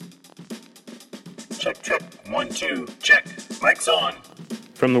Check, check. 1, 2, check. Mic's on.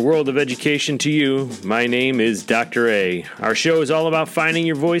 From the world of education to you, my name is Dr. A. Our show is all about finding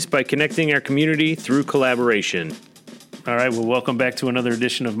your voice by connecting our community through collaboration. All right, well, welcome back to another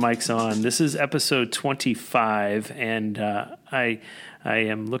edition of Mic's On. This is episode 25, and I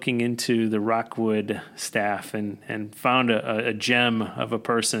am looking into the Rockwood staff and found a gem of a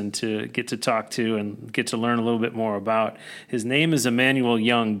person to get to talk to and get to learn a little bit more about. His name is Emmanuel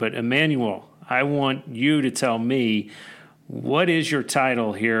Young, but Emmanuel, I want you to tell me, what is your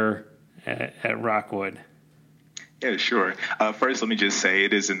title here at Rockwood? Yeah, sure. First, let me just say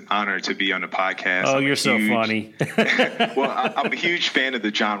it is an honor to be on the podcast. Oh, you're so funny. Well, I'm a huge fan of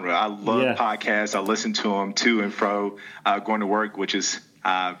the genre. I love podcasts. I listen to them to and fro going to work, which is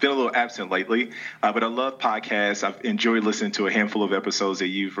been a little absent lately. But I love podcasts. I've enjoyed listening to a handful of episodes that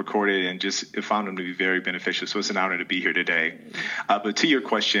you've recorded and just found them to be very beneficial. So it's an honor to be here today. But to your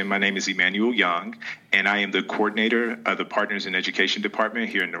question, my name is Emmanuel Young, and I am the coordinator of the Partners in Education Department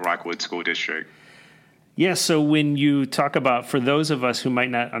here in the Rockwood School District. Yeah, so when you talk about, for those of us who might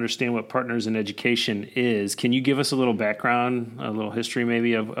not understand what Partners in Education is, can you give us a little background, a little history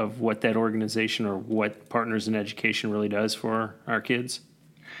maybe of what that organization or what Partners in Education really does for our kids?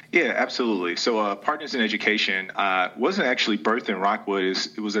 Yeah, absolutely. So Partners in Education wasn't actually birthed in Rockwood.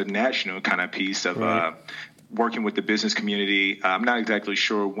 It was a national kind of piece of working with the business community. I'm not exactly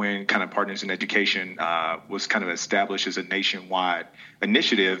sure when kind of Partners in Education was kind of established as a nationwide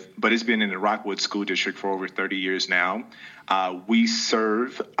initiative, but it's been in the Rockwood School District for over 30 years now. We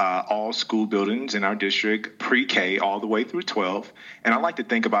serve all school buildings in our district, pre-K all the way through 12. And I like to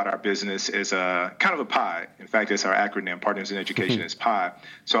think about our business as a kind of a pie. In fact, that's our acronym, Partners in Education is PIE.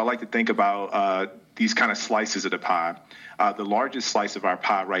 So I like to think about these kind of slices of the pie. The largest slice of our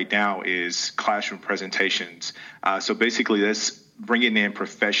pie right now is classroom presentations. So basically, that's bringing in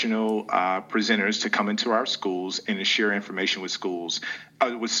professional presenters to come into our schools and to share information with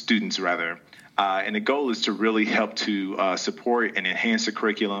students rather. And the goal is to really help to support and enhance the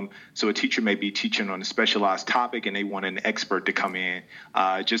curriculum. So a teacher may be teaching on a specialized topic and they want an expert to come in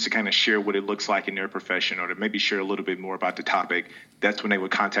just to kind of share what it looks like in their profession or to maybe share a little bit more about the topic. That's when they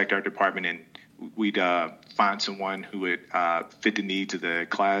would contact our department and we'd find someone who would fit the needs of the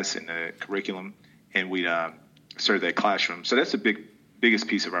class and the curriculum, and we'd serve that classroom. So that's the biggest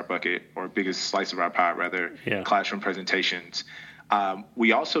piece of our bucket, or biggest slice of our pie, rather, classroom presentations.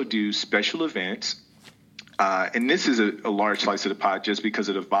 We also do special events, and this is a large slice of the pie just because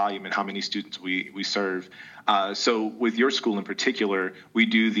of the volume and how many students we serve. So with your school in particular, we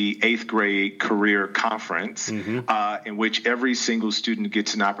do the 8th grade career conference, in which every single student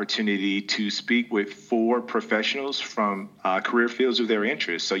gets an opportunity to speak with 4 professionals from career fields of their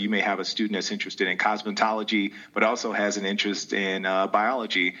interest. So you may have a student that's interested in cosmetology, but also has an interest in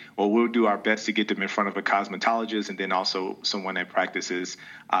biology. Well, we'll do our best to get them in front of a cosmetologist and then also someone that practices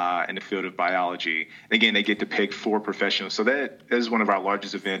in the field of biology. And again, they get to pick 4 professionals. So that is one of our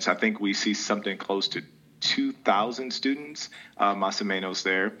largest events. I think we see something close to 2,000 students, más o menos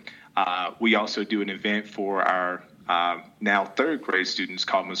there. We also do an event for our now 3rd grade students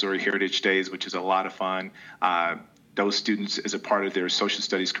called Missouri Heritage Days, which is a lot of fun. Those students, as a part of their social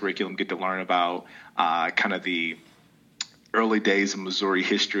studies curriculum, get to learn about kind of the early days of Missouri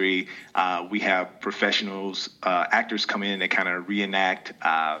history. We have professionals, actors come in and kind of reenact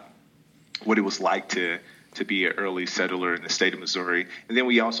what it was like to be an early settler in the state of Missouri. And then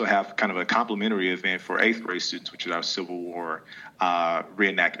we also have kind of a complimentary event for 8th grade students, which is our Civil War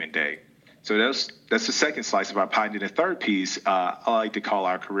reenactment day. So that's the second slice of our pie. And then the third piece, I like to call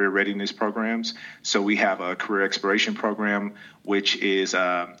our career readiness programs. So we have a career exploration program, which is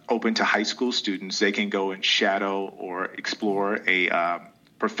open to high school students. They can go and shadow or explore a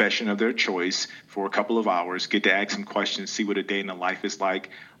profession of their choice for a couple of hours, get to ask some questions, see what a day in the life is like.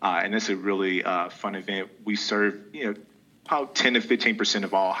 And it's a really fun event. We serve, about 10 to 15%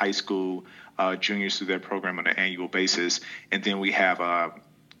 of all high school juniors through their program on an annual basis. And then we have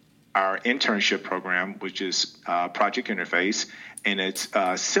our internship program, which is Project Interface. And it's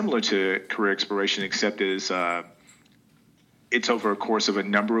similar to career exploration, except it's over a course of a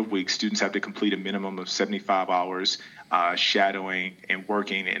number of weeks. Students have to complete a minimum of 75 hours shadowing and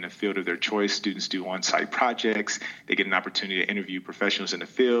working in a field of their choice. Students do on-site projects. They get an opportunity to interview professionals in the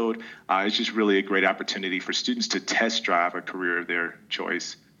field. It's just really a great opportunity for students to test drive a career of their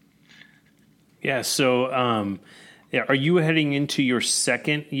choice. Yeah, so are you heading into your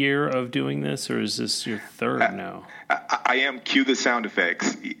 2nd year of doing this, or is this your 3rd now? I am. Cue the sound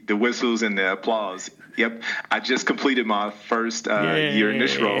effects, the whistles and the applause. Yep. I just completed my first year in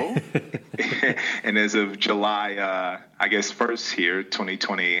this role. And as of July, I guess 1st here,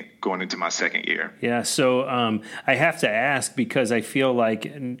 2020, going into my second year. Yeah. So I have to ask because I feel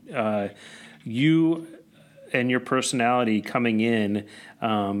like you and your personality coming in,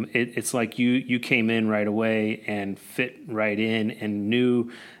 it's like you came in right away and fit right in and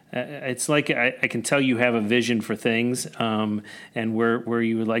knew. It's like I can tell you have a vision for things and where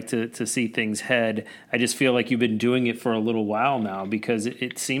you would like to see things head. I just feel like you've been doing it for a little while now because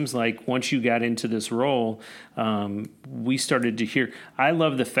it seems like once you got into this role, we started to hear. I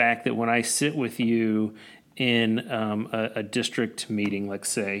love the fact that when I sit with you in a district meeting, let's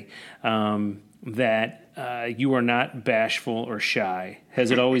say, that you are not bashful or shy.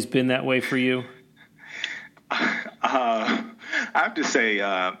 Has it always been that way for you? I have to say,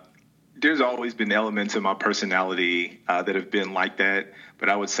 there's always been elements of my personality that have been like that. But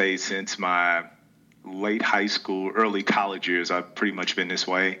I would say since my late high school, early college years, I've pretty much been this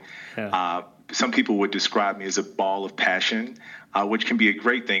way. Yeah. Some people would describe me as a ball of passion, which can be a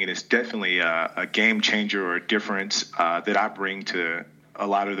great thing. And it's definitely a game changer or a difference that I bring to a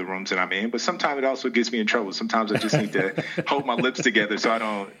lot of the rooms that I'm in. But sometimes it also gets me in trouble. Sometimes I just need to hold my lips together so I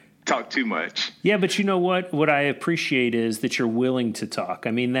don't talk too much. Yeah, but you know what? What I appreciate is that you're willing to talk.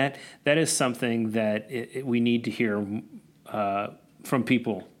 I mean, that is something that we need to hear from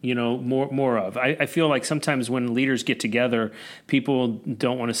people, more of. I feel like sometimes when leaders get together, people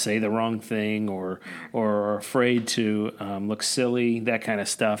don't want to say the wrong thing or are afraid to look silly, that kind of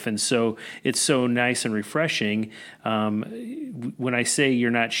stuff. And so it's so nice and refreshing. When I say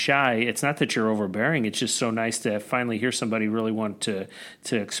you're not shy, it's not that you're overbearing. It's just so nice to finally hear somebody really want to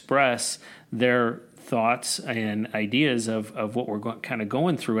express their thoughts and ideas of what we're kind of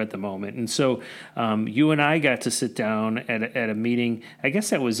going through at the moment. And so you and I got to sit down at a meeting. I guess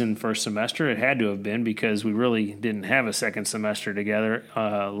that was in first semester. It had to have been because we really didn't have a second semester together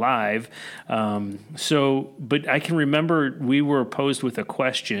live. But I can remember we were posed with a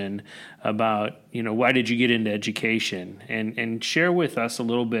question about, why did you get into education? And share with us a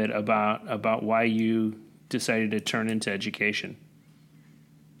little bit about why you decided to turn into education.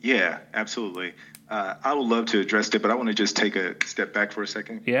 Yeah, absolutely. I would love to address it, but I want to just take a step back for a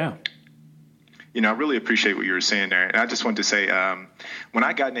second. Yeah. I really appreciate what you were saying there. And I just wanted to say, when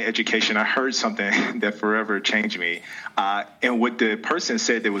I got into education, I heard something that forever changed me. And what the person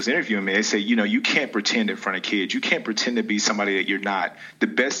said that was interviewing me, they said, you can't pretend in front of kids. You can't pretend to be somebody that you're not. The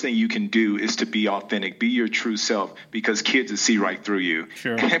best thing you can do is to be authentic, be your true self, because kids will see right through you.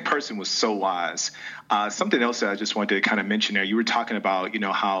 Sure. And that person was so wise. Something else that I just wanted to kind of mention there, you were talking about,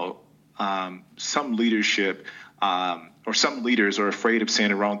 how some leadership or some leaders are afraid of saying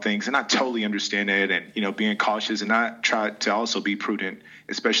the wrong things. And I totally understand that and, being cautious. And I try to also be prudent,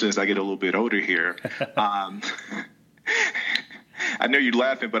 especially as I get a little bit older here. I know you're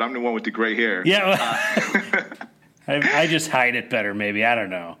laughing, but I'm the one with the gray hair. Yeah. I just hide it better, maybe. I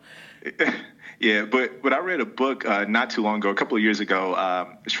don't know. Yeah, but I read a book not too long ago, a couple of years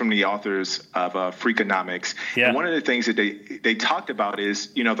ago. It's from the authors of Freakonomics. Yeah. And one of the things that they talked about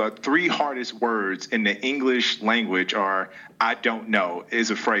is, the three hardest words in the English language are "I don't know"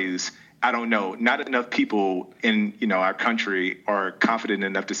 is a phrase. I don't know. Not enough people in, our country are confident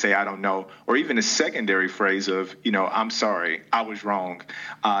enough to say, I don't know, or even a secondary phrase of, I'm sorry, I was wrong.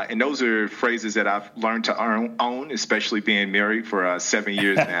 And those are phrases that I've learned to own, especially being married for 7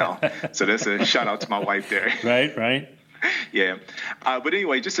 years now. So that's a shout out to my wife there. Right. Yeah. But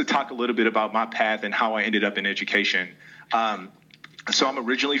anyway, just to talk a little bit about my path and how I ended up in education. So I'm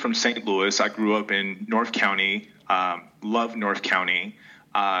originally from St. Louis. I grew up in North County, love North County.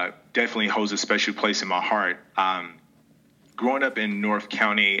 Definitely holds a special place in my heart. Growing up in North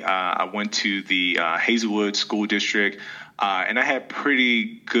County, I went to the Hazelwood School District, and I had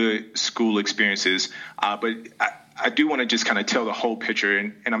pretty good school experiences. But I do want to just kind of tell the whole picture,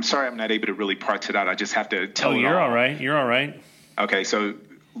 and I'm sorry I'm not able to really parse it out. I just have to tell it all. All right. You're all right. Okay, so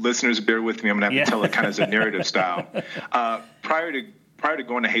listeners, bear with me. I'm going to have to tell it kind of as a narrative style. Prior to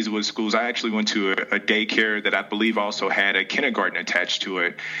going to Hazelwood schools, I actually went to a daycare that I believe also had a kindergarten attached to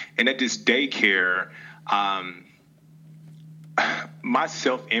it. And at this daycare, my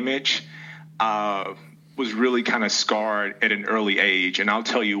self-image was really kind of scarred at an early age. And I'll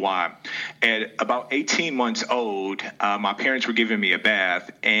tell you why. At about 18 months old, my parents were giving me a bath,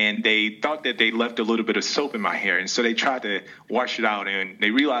 and they thought that they left a little bit of soap in my hair. And so they tried to wash it out, and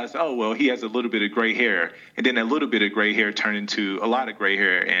they realized, oh, well, he has a little bit of gray hair. And then a little bit of gray hair turned into a lot of gray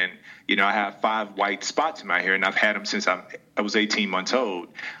hair. And, I have 5 white spots in my hair, and I've had them since I was 18 months old.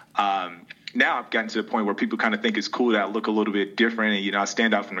 now I've gotten to the point where people kind of think it's cool that I look a little bit different and, I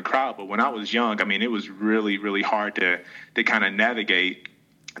stand out from the crowd. But when I was young, I mean, it was really, really hard to kind of navigate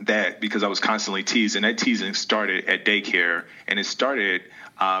that because I was constantly teased. And that teasing started at daycare, and it started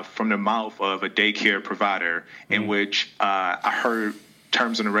from the mouth of a daycare provider in which I heard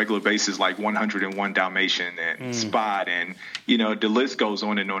terms on a regular basis like 101 Dalmatian and Spot, and, the list goes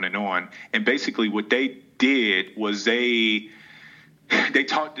on and on and on. And basically what they did was they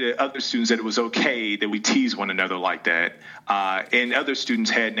taught the other students that it was okay that we tease one another like that. And other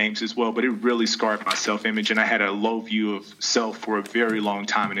students had names as well, but it really scarred my self-image, and I had a low view of self for a very long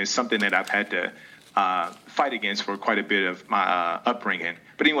time, and it's something that I've had to fight against for quite a bit of my upbringing.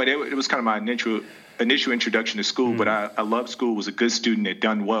 But anyway, it was kind of my initial introduction to school, but I loved school, was a good student, had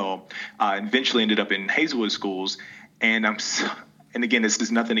done well, and eventually ended up in Hazelwood schools. And and again, this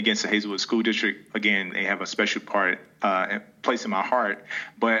is nothing against the Hazelwood School District. Again, they have a special place in my heart.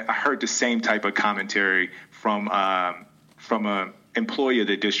 But I heard the same type of commentary from an employee of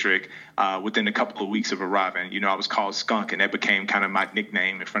the district within a couple of weeks of arriving. I was called Skunk, and that became kind of my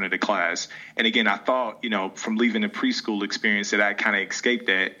nickname in front of the class. And again, I thought, from leaving the preschool experience that I kind of escaped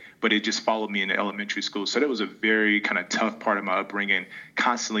that, but it just followed me into elementary school. So that was a very kind of tough part of my upbringing,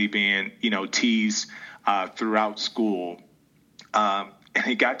 constantly being, teased throughout school. And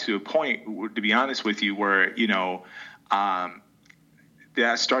it got to a point, to be honest with you, where, that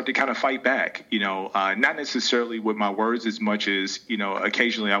I started to kind of fight back, not necessarily with my words as much as,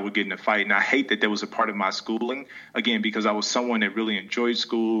 occasionally I would get in a fight. And I hate that was a part of my schooling, again, because I was someone that really enjoyed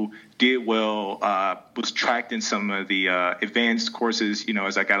school, did well, was tracked in some of the advanced courses,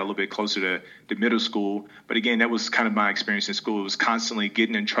 as I got a little bit closer to middle school. But again, that was kind of my experience in school. It was constantly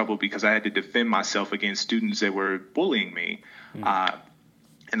getting in trouble because I had to defend myself against students that were bullying me.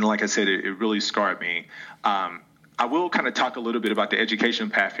 And like I said, it really scarred me. I will kind of talk a little bit about the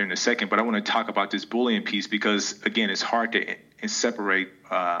education path here in a second, but I want to talk about this bullying piece because, again, it's hard to separate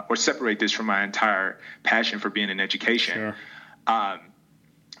this from my entire passion for being in education. Sure.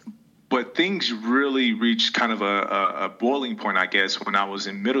 But things really reached kind of a boiling point, I guess, when I was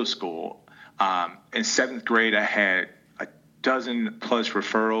in middle school. In seventh grade, I had a dozen plus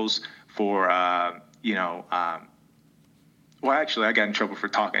referrals for, well, actually, I got in trouble for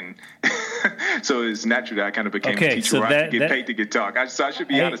talking. So it's natural that I kind of became a teacher where I had to get paid to get talk. So I should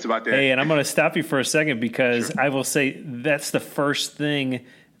be honest about that. Hey, and I'm going to stop you for a second because I will say that's the first thing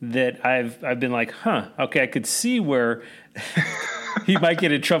that I've been like, okay, I could see where he might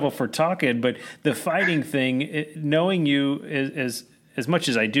get in trouble for talking, but the fighting thing, knowing you as much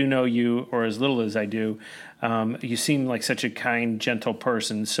as I do know you or as little as I do, you seem like such a kind, gentle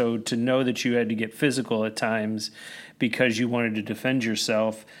person. So to know that you had to get physical at times because you wanted to defend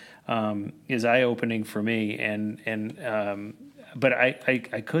yourself is eye-opening for me. But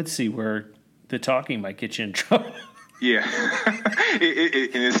I could see where the talking might get you in trouble. Yeah, and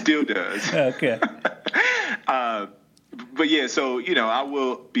it still does. Okay. But yeah, so, I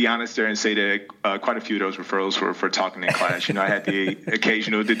will be honest there and say that quite a few of those referrals were for talking in class. I had the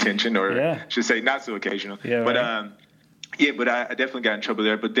occasional detention, or I should say not so occasional. Yeah, but right. But I definitely got in trouble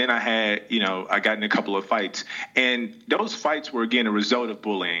there. But then I had, I got in a couple of fights. And those fights were, again, a result of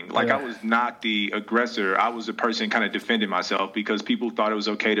bullying. Like, I was not the aggressor. I was the person kind of defending myself because people thought it was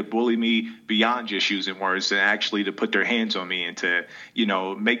okay to bully me beyond just using words and actually to put their hands on me and to,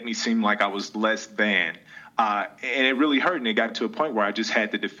 make me seem like I was less than. And it really hurt, and it got to a point where I just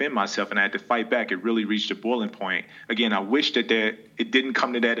had to defend myself and I had to fight back. It really reached a boiling point. Again, I wish that it didn't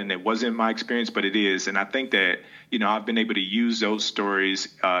come to that and it wasn't my experience, but it is. And I think that, I've been able to use those stories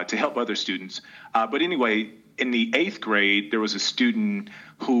to help other students. But anyway, in the 8th grade, there was a student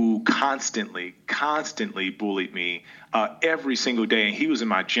who constantly bullied me every single day, and he was in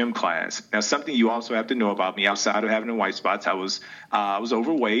my gym class. Now, something you also have to know about me outside of having the white spots, I was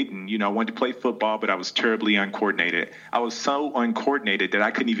overweight, and I wanted to play football, but I was terribly uncoordinated. I was so uncoordinated that I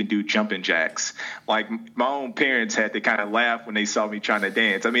couldn't even do jumping jacks. Like, my own parents had to kind of laugh when they saw me trying to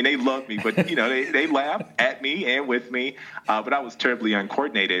dance. I mean, they loved me, but they laughed at me and with me, but I was terribly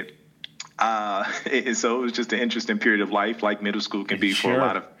uncoordinated. And so it was just an interesting period of life, like middle school can be for a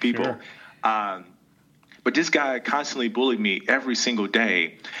lot of people. Sure. But this guy constantly bullied me every single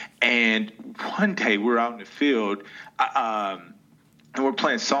day. And one day we were out in the field, and we're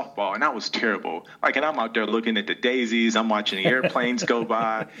playing softball, and I was terrible. And I'm out there looking at the daisies. I'm watching the airplanes go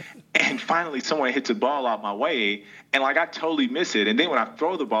by. And finally someone hits a ball out my way, and I totally miss it. And then when I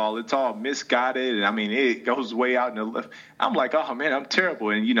throw the ball, it's all misguided. And it goes way out in the left. I'm like, oh man, I'm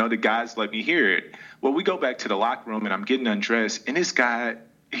terrible. And the guys let me hear it. Well, we go back to the locker room and I'm getting undressed, and this guy,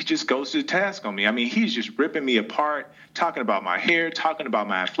 he just goes to the task on me. He's just ripping me apart, talking about my hair, talking about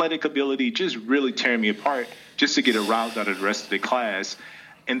my athletic ability, just really tearing me apart just to get a rouse out of the rest of the class.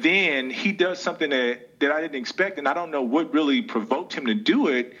 And then he does something that I didn't expect, and I don't know what really provoked him to do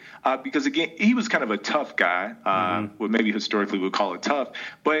it, because, again, he was kind of a tough guy, what maybe historically we'd call it tough,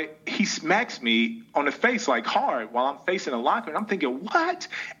 but he smacks me on the face, like, hard while I'm facing a locker, and I'm thinking, what?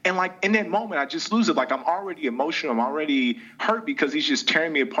 And, like, in that moment, I just lose it. Like, I'm already emotional. I'm already hurt because he's just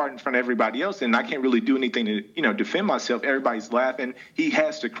tearing me apart in front of everybody else, and I can't really do anything to, defend myself. Everybody's laughing. He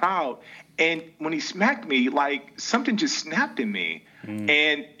has the crowd. And when he smacked me, like, something just snapped in me.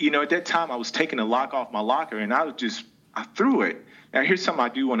 And, at that time I was taking the lock off my locker, and I threw it. Now, here's something I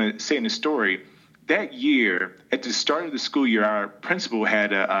do want to say in the story. That year, at the start of the school year, our principal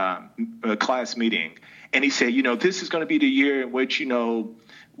had a class meeting, and he said, this is going to be the year in which,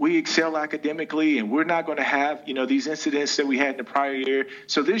 we excel academically, and we're not going to have, these incidents that we had in the prior year.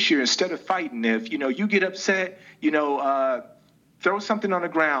 So this year, instead of fighting, if, you get upset, throw something on the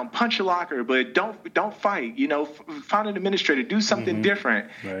ground, punch a locker, but don't fight. Find an administrator, do something different.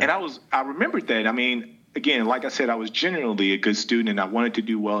 Right. And I remembered that. I mean, again, like I said, I was generally a good student, and I wanted to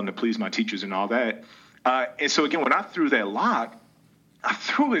do well and to please my teachers and all that. And so again, when I threw that lock, I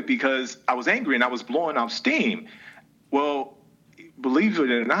threw it because I was angry and I was blowing off steam. Well, believe it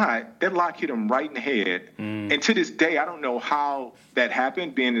or not, that lock hit him right in the head. And to this day, I don't know how that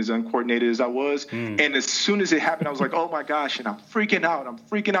happened, being as uncoordinated as I was. And as soon as it happened, I was like, oh, my gosh, and I'm freaking out. I'm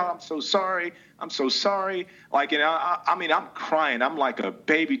so sorry. Like, and I'm crying. I'm like a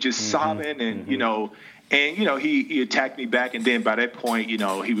baby just sobbing. And, he attacked me back. And then by that point,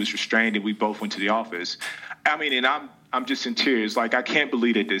 he was restrained, and we both went to the office. I mean, and I'm just in tears. Like, I can't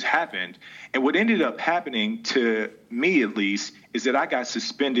believe that this happened. And what ended up happening, to me at least, is that I got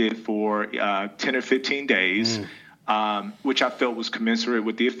suspended for 10 or 15 days, which I felt was commensurate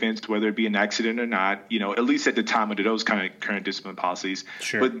with the offense, whether it be an accident or not, at least at the time under those kind of current discipline policies.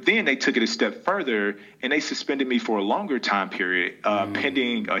 Sure. But then they took it a step further, and they suspended me for a longer time period,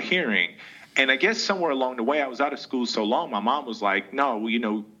 pending a hearing. And I guess somewhere along the way, I was out of school so long, my mom was like, no,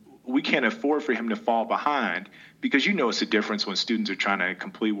 we can't afford for him to fall behind, because it's a difference when students are trying to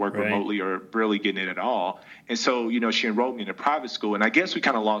complete work remotely or barely getting it at all. And so, she enrolled me in a private school, and I guess we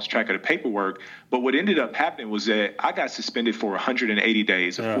kind of lost track of the paperwork. But what ended up happening was that I got suspended for 180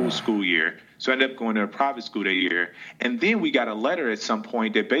 days, a full school year. So I ended up going to a private school that year. And then we got a letter at some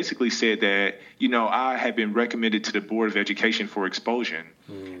point that basically said that, I had been recommended to the Board of Education for expulsion.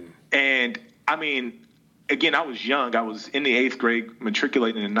 And I mean, again, I was young. I was in the 8th grade,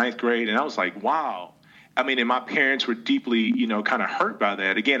 matriculating in the 9th grade, and I was like, wow. I mean, and my parents were deeply, kind of hurt by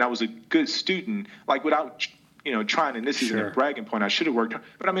that. Again, I was a good student, like without, trying, and this isn't a bragging point, I should have worked,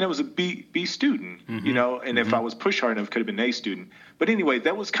 but I mean, I was a B student, and if I was pushed hard enough, could have been an A student. But anyway,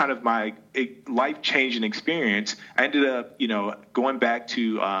 that was kind of my life-changing experience. I ended up, going back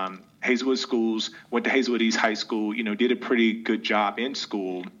to Hazelwood schools, went to Hazelwood East High School, did a pretty good job in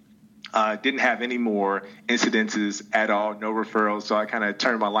school. Didn't have any more incidences at all, no referrals. So I kind of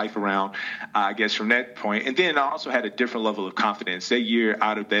turned my life around, I guess, from that point. And then I also had a different level of confidence. That year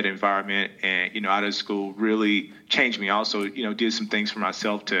out of that environment and, out of school really changed me. I also, did some things for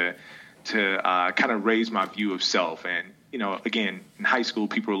myself to kind of raise my view of self. And, again, in high school,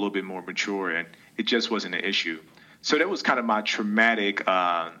 people were a little bit more mature, and it just wasn't an issue. So that was kind of my traumatic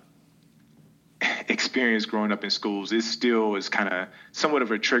experience growing up in schools. It still is kind of somewhat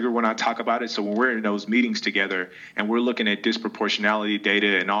of a trigger when I talk about it. So when we're in those meetings together and we're looking at disproportionality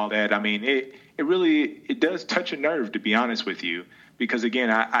data and all that, I mean, it really does touch a nerve, to be honest with you, because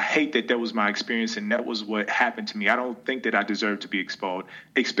again, I hate that was my experience and that was what happened to me. I don't think that I deserve to be expelled.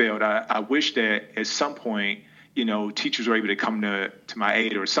 I wish that at some point, teachers were able to come to my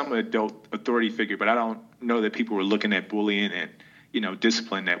aid, or some adult authority figure, but I don't know that people were looking at bullying and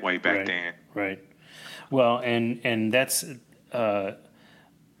discipline that way back then. Right. Well, and that's, in our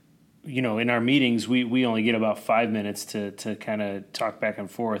meetings, we only get about 5 minutes to kind of talk back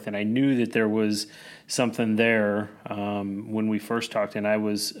and forth. And I knew that there was something there when we first talked, and I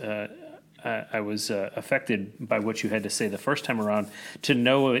was affected by what you had to say the first time around. To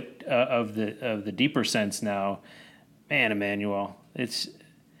know it of the deeper sense now, man, Emmanuel, it's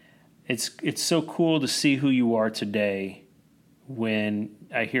so cool to see who you are today when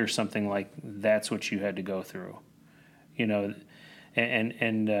I hear something like that's what you had to go through, and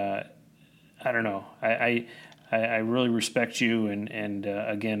I don't know. I really respect you, and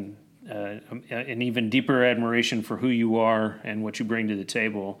again, an even deeper admiration for who you are and what you bring to the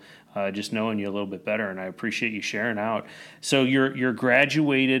table. Just knowing you a little bit better, and I appreciate you sharing out. So you're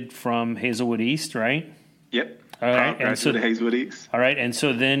graduated from Hazelwood East, right? Yep. All right. And so Hazelwood East. All right. And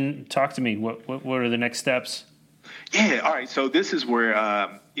so then talk to me. What are the next steps? Yeah, all right. So this is where,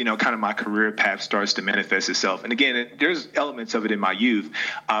 kind of my career path starts to manifest itself. And again, there's elements of it in my youth,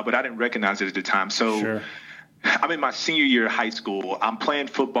 but I didn't recognize it at the time. So Sure. I'm in my senior year of high school. I'm playing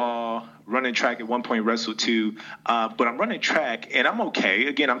football, running track, at one point wrestled too. But I'm running track and I'm okay.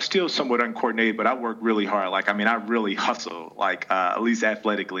 Again, I'm still somewhat uncoordinated, but I work really hard. I really hustle, at least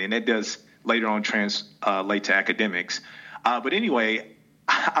athletically. And that does later on translate to academics. But anyway,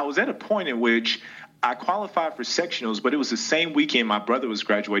 I was at a point in which I qualified for sectionals, but it was the same weekend my brother was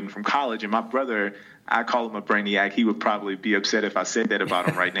graduating from college. And my brother, I call him a brainiac. He would probably be upset if I said that about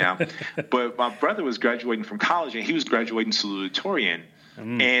him right now. But my brother was graduating from college, and he was graduating salutatorian.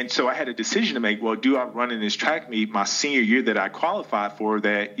 And so I had a decision to make. Well, do I run in this track meet my senior year that I qualified for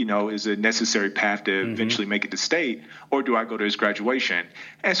that, is a necessary path to eventually make it to state, or do I go to his graduation?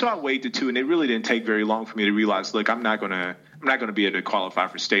 And so I weighed the two, and it really didn't take very long for me to realize, look, I'm not going to be able to qualify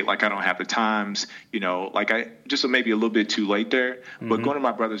for state. I don't have the times, I just maybe a little bit too late there. But going to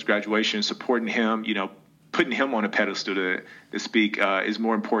my brother's graduation, supporting him, putting him on a pedestal to speak is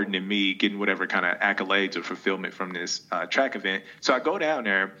more important than me getting whatever kind of accolades or fulfillment from this track event. So I go down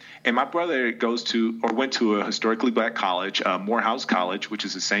there, and my brother went to a historically black college, Morehouse College, which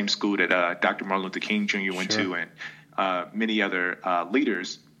is the same school that Dr. Martin Luther King Jr. went to, and many other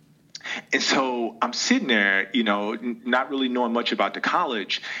leaders. And so I'm sitting there, not really knowing much about the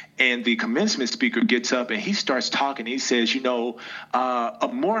college. And the commencement speaker gets up and he starts talking. He says, a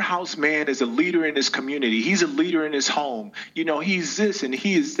Morehouse man is a leader in his community. He's a leader in his home. He's this and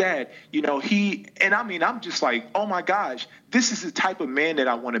he is that. I'm just like, oh, my gosh, this is the type of man that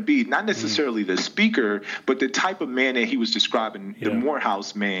I want to be. Not necessarily the speaker, but the type of man that he was describing, the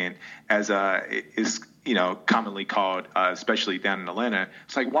Morehouse man, as is commonly called, especially down in Atlanta.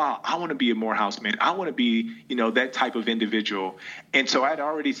 It's like, wow, I want to be a Morehouse man. I want to be, that type of individual. And so I'd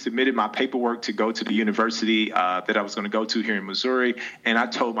already submitted my paperwork to go to the university that I was going to go to here in Missouri. And I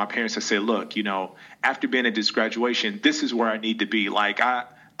told my parents, I said, look, after being at this graduation, this is where I need to be. I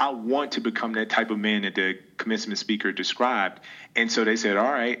want to become that type of man that the commencement speaker described. And so they said,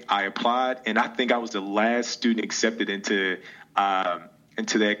 all right, I applied. And I think I was the last student accepted into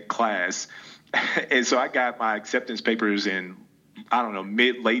that class. And so I got my acceptance papers in,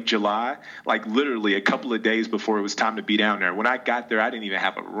 late July, literally a couple of days before it was time to be down there. When I got there, I didn't even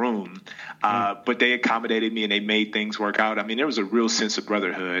have a room, but they accommodated me and they made things work out. There was a real sense of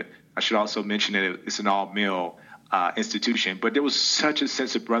brotherhood. I should also mention that it's an all-male institution, but there was such a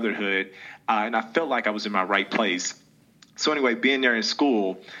sense of brotherhood, and I felt like I was in my right place. So anyway, being there in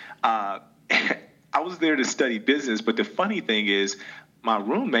school, I was there to study business, but the funny thing is, my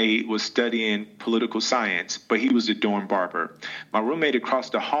roommate was studying political science, but he was a dorm barber. My roommate across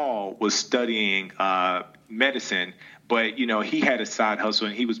the hall was studying medicine, but, he had a side hustle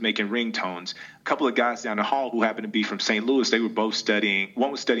and he was making ringtones. A couple of guys down the hall who happened to be from St. Louis, they were both studying. One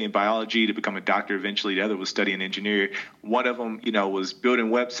was studying biology to become a doctor eventually. The other was studying engineering. One of them, was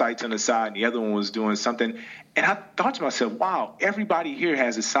building websites on the side, and the other one was doing something. And I thought to myself, wow, everybody here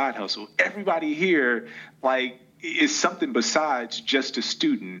has a side hustle. Everybody here, is something besides just a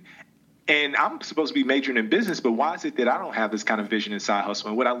student. And I'm supposed to be majoring in business, but why is it that I don't have this kind of vision and side hustle?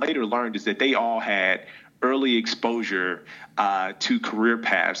 And what I later learned is that they all had early exposure to career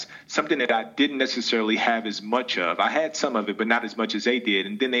paths, something that I didn't necessarily have as much of. I had some of it, but not as much as they did.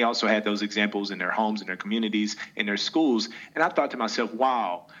 And then they also had those examples in their homes, in their communities, in their schools. And I thought to myself,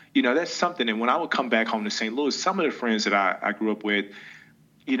 wow, that's something. And when I would come back home to St. Louis, some of the friends that I grew up with,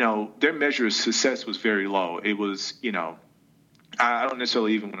 their measure of success was very low. It was, I don't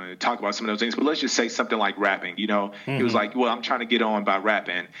necessarily even want to talk about some of those things, but let's just say something like rapping. It was like, well, I'm trying to get on by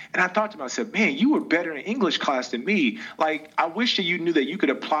rapping. And I thought to myself, man, you were better in English class than me. I wish that you knew that you could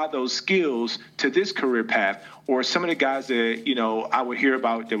apply those skills to this career path. Or some of the guys that, I would hear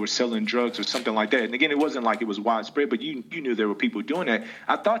about that were selling drugs or something like that. And again, it wasn't like it was widespread, but you knew there were people doing that.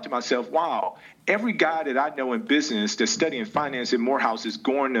 I thought to myself, wow, every guy that I know in business that's studying finance at Morehouse is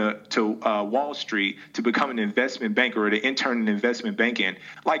going to Wall Street to become an investment banker or to intern in investment banking.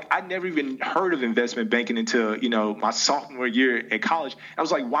 I never even heard of investment banking until, my sophomore year at college. I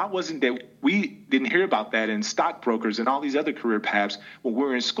was like, why wasn't that we didn't hear about that in stockbrokers and all these other career paths when we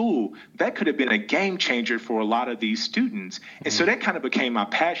were in school? That could have been a game changer for a lot of these students. And so that kind of became my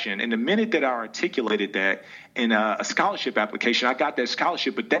passion. And the minute that I articulated that in a scholarship application, I got that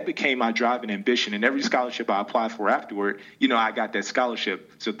scholarship, but that became my drive and ambition. And every scholarship I applied for afterward, I got that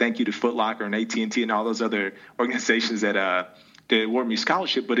scholarship. So thank you to Foot Locker and AT&T and all those other organizations that awarded me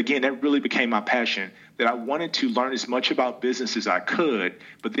scholarship. But again, that really became my passion, that I wanted to learn as much about business as I could.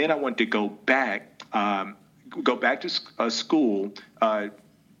 But then I wanted to go back to school,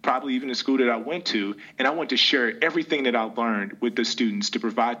 probably even the school that I went to, and I wanted to share everything that I learned with the students to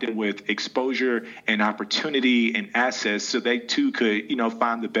provide them with exposure and opportunity and access so they too could,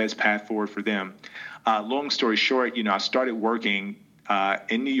 find the best path forward for them. Long story short, I started working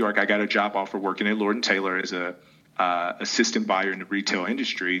in New York. I got a job offer working at Lord & Taylor as a assistant buyer in the retail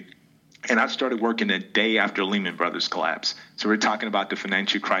industry. And I started working the day after Lehman Brothers collapsed. So we're talking about the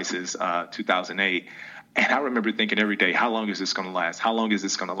financial crisis, 2008. And I remember thinking every day, how long is this going to last? How long is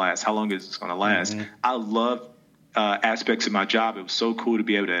this going to last? How long is this going to last? Mm-hmm. I love aspects of my job. It was so cool to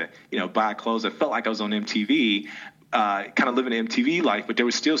be able to, buy clothes. I felt like I was on MTV, kind of living an MTV life, but there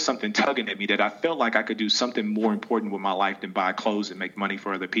was still something tugging at me that I felt like I could do something more important with my life than buy clothes and make money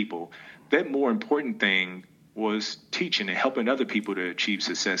for other people. That more important thing was teaching and helping other people to achieve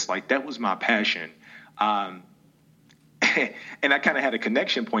success. Like, that was my passion. And I kind of had a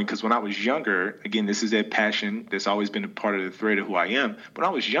connection point because when I was younger, again, this is that passion that's always been a part of the thread of who I am. When I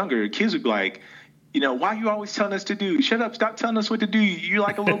was younger, kids would be like, why are you always telling us to do? Shut up, stop telling us what to do. You're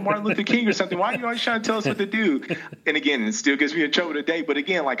like a little Martin Luther King or something. Why are you always trying to tell us what to do? And again, it still gets me in trouble today. But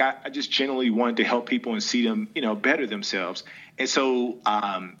again, like I just genuinely wanted to help people and see them, better themselves. And so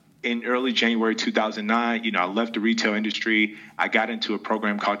in early January 2009, I left the retail industry. I got into a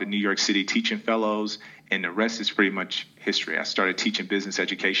program called the New York City Teaching Fellows, and the rest is pretty much history. I started teaching business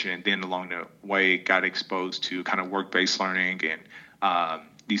education, and then along the way got exposed to kind of work-based learning and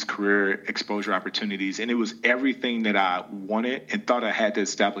these career exposure opportunities. And it was everything that I wanted and thought I had to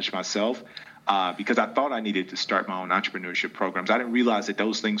establish myself because I thought I needed to start my own entrepreneurship programs. I didn't realize that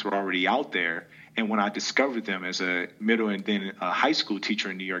those things were already out there. And when I discovered them as a middle and then a high school teacher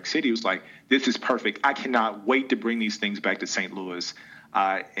in New York City, it was like, this is perfect. I cannot wait to bring these things back to St. Louis.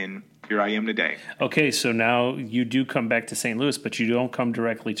 And here I am today. Okay, so now you do come back to St. Louis, but you don't come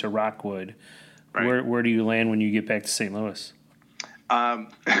directly to Rockwood. Right. Where do you land when you get back to St. Louis?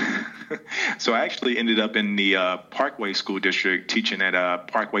 So I actually ended up in the Parkway School District teaching at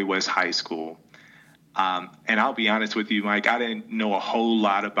Parkway West High School. And I'll be honest with you, Mike, I didn't know a whole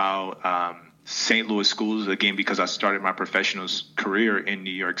lot about St. Louis schools, again, because I started my professional career in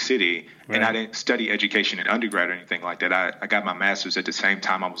New York City. Right. And I didn't study education in undergrad or anything like that. I got my master's at the same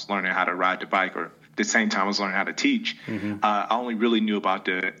time I was learning how to ride the bike, or at the same time I was learning how to teach. Mm-hmm. I only really knew about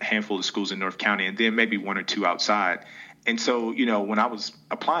the handful of schools in North County and then maybe one or two outside. And so, when I was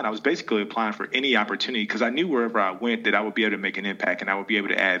applying, I was basically applying for any opportunity because I knew wherever I went that I would be able to make an impact and I would be able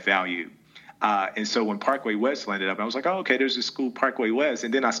to add value. And so when Parkway West landed up, I was like, oh, okay, there's this school, Parkway West.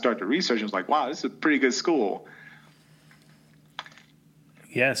 And then I started to research and was like, wow, this is a pretty good school.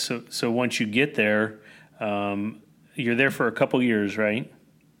 Yeah, so once you get there, you're there for a couple years, right?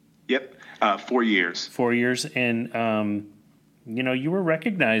 Yep, 4 years. 4 years. And, you were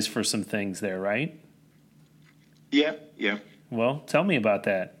recognized for some things there, right? Yeah. Well, tell me about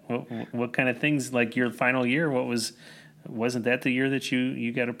that. What kind of things, like your final year, wasn't that the year that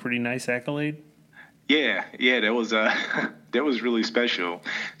you got a pretty nice accolade? Yeah, that was really special.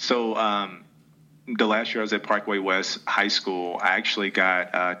 So the last year I was at Parkway West High School, I actually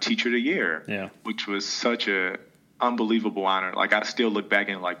got Teacher of the Year, which was such a unbelievable honor. Like, I still look back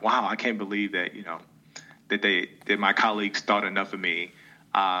and like, wow, I can't believe that, that my colleagues thought enough of me.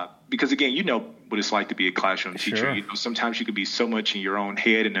 Because again, what it's like to be a classroom teacher. Sure. Sometimes you could be so much in your own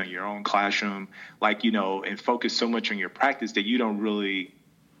head and in your own classroom, and focus so much on your practice that you don't really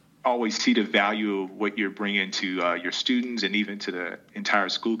always see the value of what you're bringing to your students and even to the entire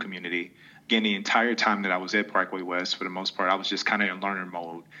school community. Again, the entire time that I was at Parkway West, for the most part, I was just kind of in learner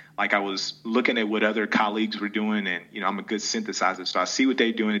mode. Like, I was looking at what other colleagues were doing, and, I'm a good synthesizer. So I see what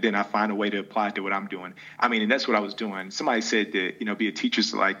they're doing, and then I find a way to apply it to what I'm doing. And that's what I was doing. Somebody said that, be a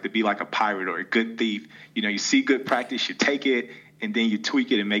teacher's like to be like a pirate or a good thief. You see good practice, you take it, and then you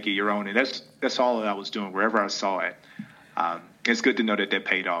tweak it and make it your own. And that's all that I was doing wherever I saw it. It's good to know that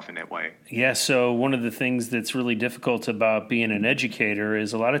paid off in that way. Yeah, so one of the things that's really difficult about being an educator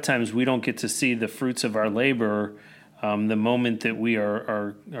is a lot of times we don't get to see the fruits of our labor the moment that we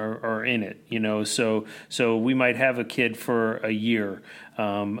are in it, So we might have a kid for a year,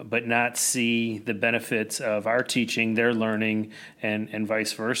 but not see the benefits of our teaching, their learning, and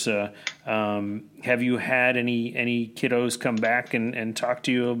vice versa. Have you had any kiddos come back and talk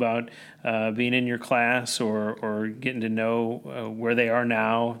to you about being in your class or getting to know where they are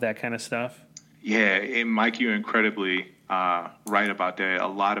now, that kind of stuff? Yeah, and Mike, you're incredibly right about that. A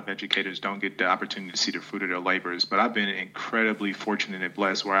lot of educators don't get the opportunity to see the fruit of their labors, but I've been incredibly fortunate and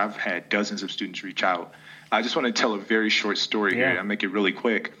blessed where I've had dozens of students reach out. I just want to tell a very short story here. I'll make it really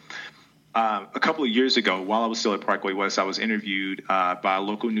quick. A couple of years ago, while I was still at Parkway West, I was interviewed by a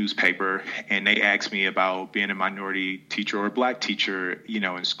local newspaper, and they asked me about being a minority teacher or a black teacher,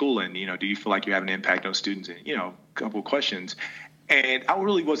 in school, and do you feel like you have an impact on students, and a couple of questions. And I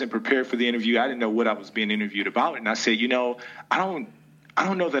really wasn't prepared for the interview. I didn't know what I was being interviewed about, and I said, I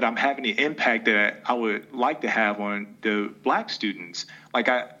don't know that I'm having the impact that I would like to have on the black students.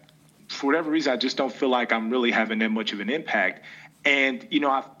 For whatever reason, I just don't feel like I'm really having that much of an impact. And,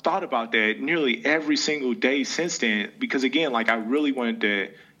 I've thought about that nearly every single day since then, because, again, I really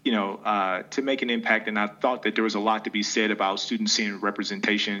wanted to make an impact. And I thought that there was a lot to be said about students seeing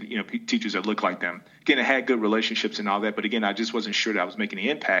representation, teachers that look like them. Again, I had good relationships and all that. But, again, I just wasn't sure that I was making an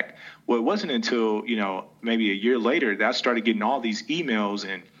impact. Well, it wasn't until, maybe a year later that I started getting all these emails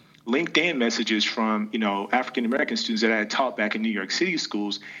and LinkedIn messages from, African-American students that I had taught back in New York City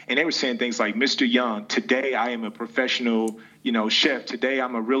schools. And they were saying things like, Mr. Young, today I am a professional, chef. Today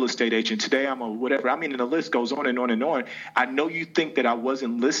I'm a real estate agent. Today I'm a whatever. I mean, and the list goes on and on and on. I know you think that I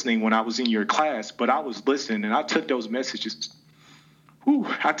wasn't listening when I was in your class, but I was listening. And I took those messages.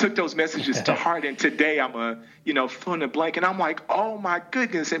 To heart. And today I'm a, fill in the blank. And I'm like, oh, my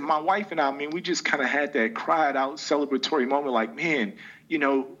goodness. And my wife and I we just kind of had that cried out celebratory moment like, man,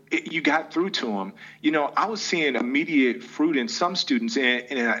 you got through to them. I was seeing immediate fruit in some students.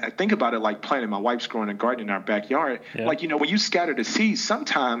 And I think about it like planting. My wife's growing a garden in our backyard. Yeah. When you scatter the seed,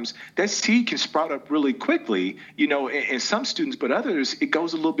 sometimes that seed can sprout up really quickly, in some students, but others, it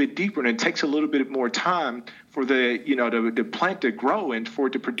goes a little bit deeper and it takes a little bit more time for the plant to grow and for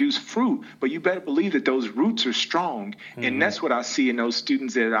it to produce fruit. But you better believe that those roots are strong. Mm-hmm. And that's what I see in those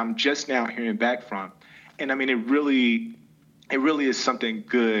students that I'm just now hearing back from. And I mean, it really is something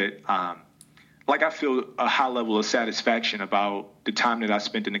good. I feel a high level of satisfaction about the time that I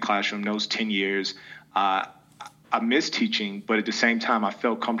spent in the classroom, those 10 years. I miss teaching, but at the same time, I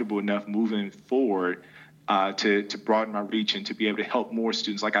felt comfortable enough moving forward to broaden my reach and to be able to help more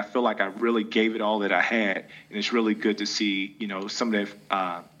students. I feel like I really gave it all that I had, and it's really good to see, some of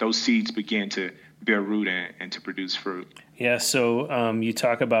those seeds begin to bear root and to produce fruit. Yeah, so you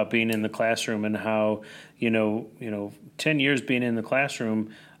talk about being in the classroom and how, 10 years being in the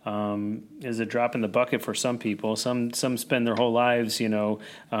classroom is a drop in the bucket for some people. Some spend their whole lives, in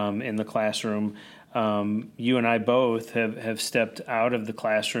the classroom. You and I both have stepped out of the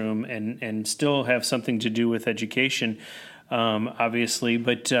classroom and still have something to do with education, obviously.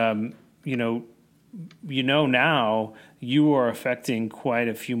 But, now you are affecting quite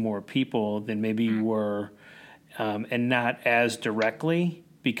a few more people than maybe you were, and not as directly,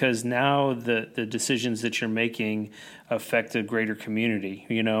 because now the decisions that you're making affect a greater community,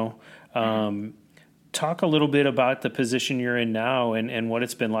 Talk a little bit about the position you're in now and what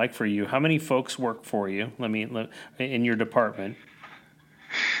it's been like for you. How many folks work for you? In your department?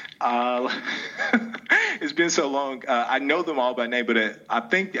 It's been so long. I know them all by name, but I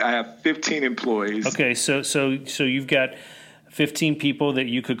think I have 15 employees. Okay, so you've got 15 people that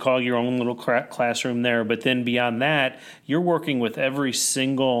you could call your own little classroom there, but then beyond that, you're working with every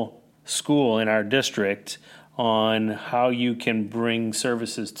single school in our district on how you can bring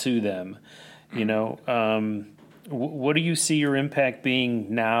services to them. What do you see your impact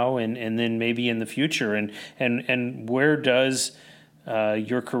being now and then maybe in the future? And where does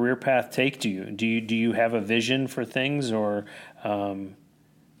your career path take you? Do you have a vision for things? Or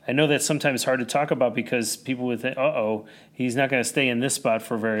I know that's sometimes hard to talk about because people would think, he's not going to stay in this spot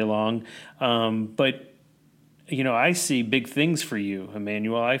for very long. But I see big things for you,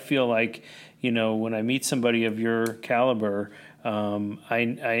 Emmanuel. I feel like, when I meet somebody of your caliber,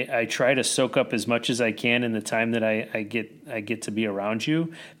 I try to soak up as much as I can in the time that I get to be around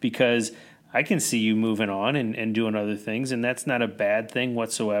you, because I can see you moving on and doing other things, and that's not a bad thing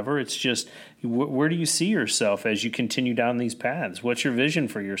whatsoever. It's just, where do you see yourself as you continue down these paths? What's your vision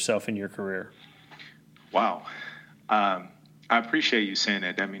for yourself in your career? Wow. I appreciate you saying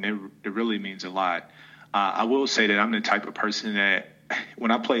that. I mean, it really means a lot. I will say that I'm the type of person that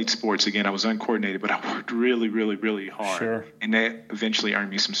when I played sports, again, I was uncoordinated, but I worked really, really, really hard. Sure. And that eventually earned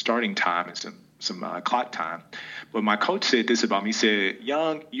me some starting time and some clock time. But my coach said this about me. He said,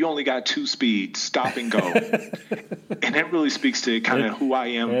 Young, you only got 2 speeds, stop and go. And that really speaks to kind of who I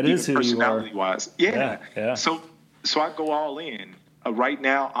am, personality-wise. Yeah. So I go all in. Right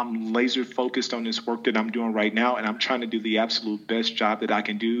now, I'm laser focused on this work that I'm doing right now, and I'm trying to do the absolute best job that I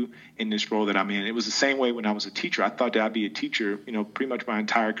can do in this role that I'm in. It was the same way when I was a teacher. I thought that I'd be a teacher, pretty much my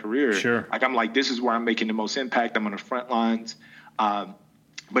entire career. Sure. I'm like, this is where I'm making the most impact. I'm on the front lines.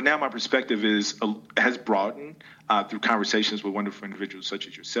 But now my perspective has broadened through conversations with wonderful individuals such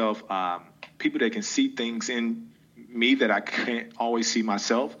as yourself, people that can see things in me that I can't always see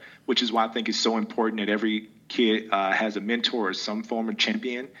myself, which is why I think it's so important that every kid has a mentor or some form of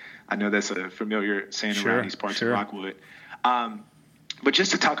champion. I know that's a familiar saying around these parts of Rockwood. But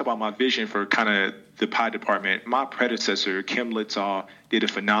just to talk about my vision for kind of the PI department, my predecessor, Kim Litzaw, did a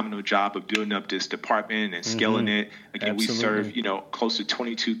phenomenal job of building up this department and scaling it. Again, we serve, close to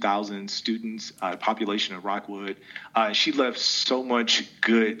 22,000 students, population of Rockwood. She left so much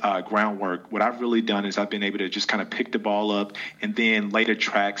good groundwork. What I've really done is I've been able to just kind of pick the ball up and then lay the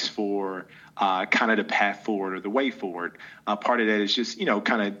tracks for kind of the path forward or the way forward. Part of that is just,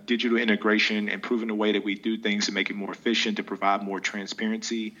 kind of digital integration, improving the way that we do things to make it more efficient, to provide more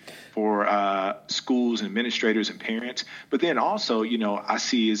transparency for schools and administrators and parents. But then also, I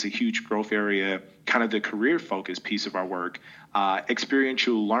see as a huge growth area, kind of the career focus piece of our work.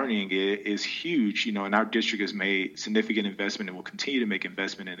 Experiential learning is huge, and our district has made significant investment and will continue to make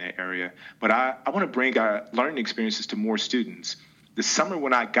investment in that area. But I want to bring our learning experiences to more students. The summer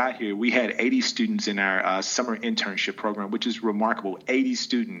when I got here, we had 80 students in our summer internship program, which is remarkable, 80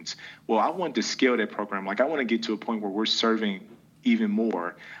 students. Well, I wanted to scale that program. I want to get to a point where we're serving even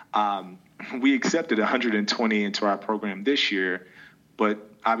more. We accepted 120 into our program this year, but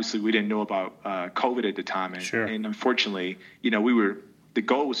obviously we didn't know about COVID at the time. And unfortunately, the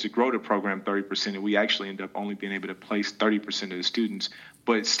goal was to grow the program 30%, and we actually ended up only being able to place 30% of the students.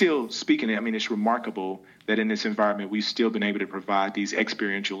 But still speaking, it's remarkable that in this environment, we've still been able to provide these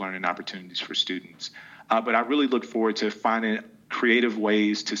experiential learning opportunities for students. But I really look forward to finding creative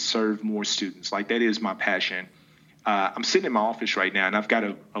ways to serve more students. That is my passion. I'm sitting in my office right now, and I've got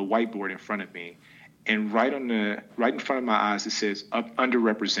a whiteboard in front of me. And right in front of my eyes, it says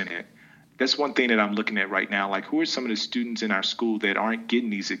underrepresented. That's one thing that I'm looking at right now. Who are some of the students in our school that aren't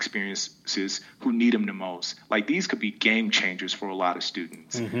getting these experiences, who need them the most? These could be game changers for a lot of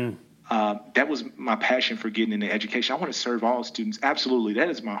students. That was my passion for getting into education. I want to serve all students. Absolutely. That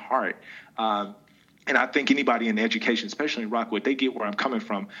is my heart. And I think anybody in education, especially in Rockwood, they get where I'm coming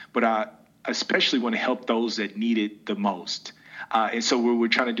from. But I especially want to help those that need it the most. And so what we're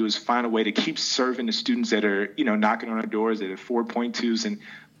trying to do is find a way to keep serving the students that are, knocking on our doors that are 4.2s.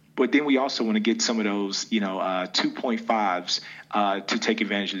 But then we also want to get some of those, 2.5s to take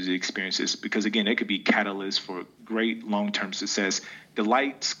advantage of the experiences, because, again, it could be catalysts for great long-term success. The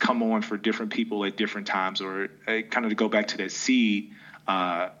lights come on for different people at different times, or kind of to go back to that seed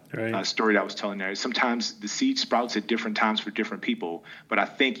story that I was telling there. Sometimes the seed sprouts at different times for different people. But I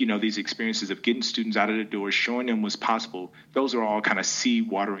think, these experiences of getting students out of the door, showing them what's possible, those are all kind of seed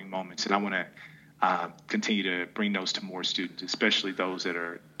watering moments. And I want to continue to bring those to more students, especially those that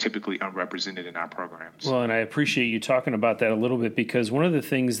are typically unrepresented in our programs. Well, and I appreciate you talking about that a little bit, because one of the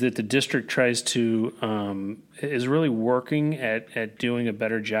things that the district tries to is really working at doing a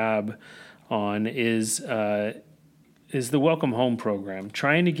better job on is the Welcome Home program,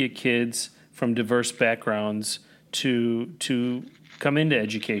 trying to get kids from diverse backgrounds to come into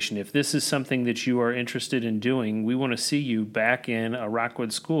education. If this is something that you are interested in doing, we want to see you back in a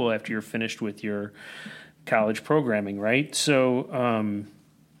Rockwood school after you're finished with your college programming, right? So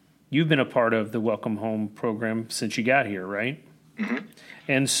you've been a part of the Welcome Home program since you got here, right? Mm-hmm.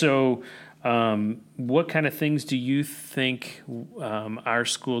 And so what kind of things do you think our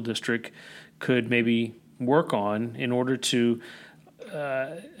school district could maybe work on in order to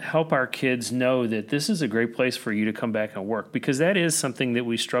help our kids know that this is a great place for you to come back and work? Because that is something that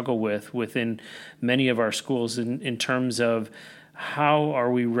we struggle with within many of our schools in terms of how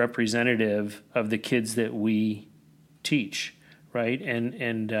are we representative of the kids that we teach, right?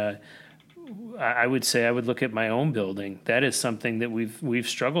 And I would say I would look at my own building. That is something that we've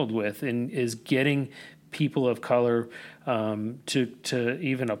struggled with, and is getting people of color to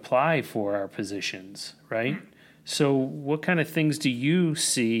even apply for our positions, right? So what kind of things do you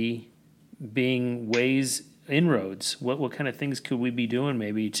see being inroads? What kind of things could we be doing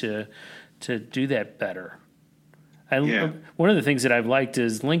maybe to do that better? One of the things that I've liked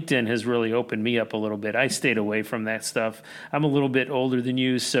is LinkedIn has really opened me up a little bit. I stayed away from that stuff. I'm a little bit older than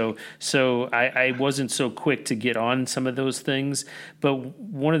you, so I wasn't so quick to get on some of those things. But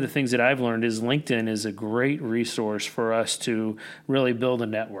one of the things that I've learned is LinkedIn is a great resource for us to really build a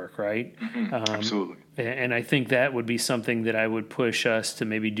network, right? Mm-hmm. Absolutely. And I think that would be something that I would push us to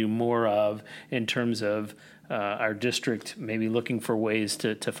maybe do more of in terms of our district, maybe looking for ways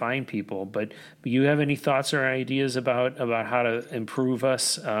to find people. But you have any thoughts or ideas about how to improve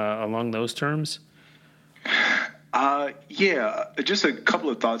us along those terms? Just a couple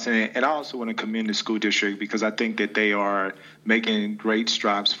of thoughts. And I also want to commend the school district, because I think that they are making great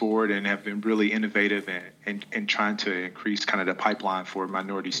strides forward and have been really innovative and trying to increase kind of the pipeline for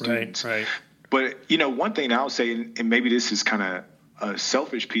minority students. Right. But, one thing I'll say, and maybe this is kind of a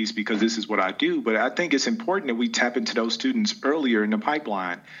selfish piece because this is what I do, but I think it's important that we tap into those students earlier in the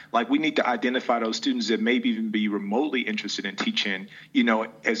pipeline. Like, we need to identify those students that maybe even be remotely interested in teaching,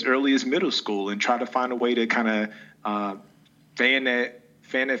 as early as middle school, and try to find a way to kind of fan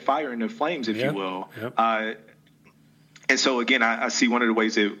that fire in the flames, if you will. Yep. And so, again, I see one of the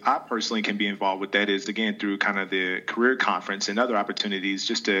ways that I personally can be involved with that is, again, through kind of the career conference and other opportunities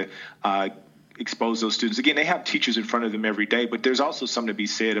just to expose those students. Again, they have teachers in front of them every day, but there's also something to be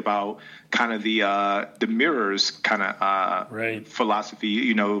said about kind of the mirrors kind of philosophy.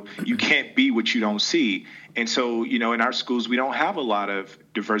 You can't be what you don't see. And so, in our schools, we don't have a lot of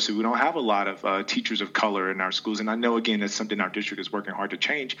diversity. We don't have a lot of teachers of color in our schools. And I know, again, that's something our district is working hard to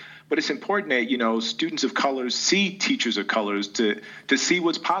change. But it's important that, students of color see teachers of colors to see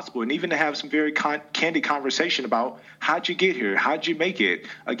what's possible, and even to have some very candid conversation about how'd you get here? How'd you make it?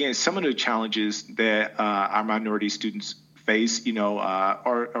 Again, some of the challenges that our minority students face,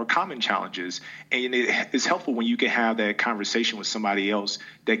 are common challenges. And it's helpful when you can have that conversation with somebody else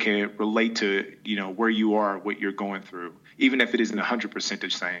that can relate to, where you are, what you're going through, even if it isn't 100% the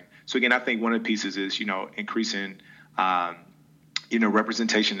same. So again, I think one of the pieces is, increasing,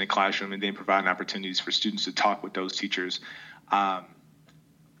 representation in the classroom, and then providing opportunities for students to talk with those teachers.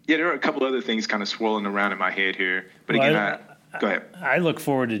 There are a couple other things kind of swirling around in my head here, but go ahead. I look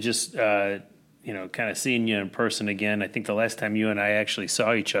forward to just, kind of seeing you in person again. I think the last time you and I actually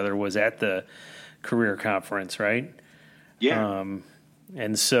saw each other was at the career conference, right? Yeah.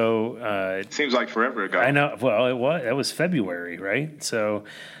 And so it seems like forever ago. I know. Well, it was February, right? So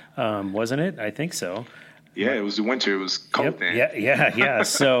wasn't it? I think so. Yeah, it was the winter. It was cold then. Yeah.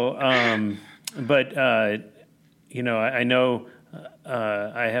 So, but I know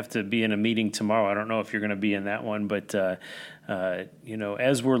I have to be in a meeting tomorrow. I don't know if you're going to be in that one, but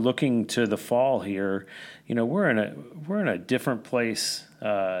as we're looking to the fall here, we're in a different place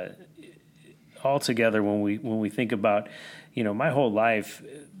altogether when we think about, my whole life,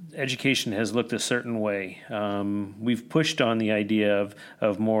 education has looked a certain way. We've pushed on the idea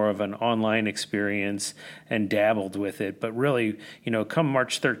of more of an online experience and dabbled with it, but really, come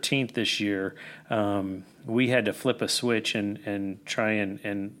March 13th this year, we had to flip a switch and try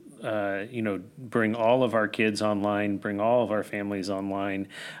and bring all of our kids online, bring all of our families online,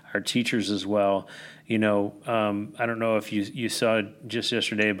 our teachers as well. I don't know if you saw just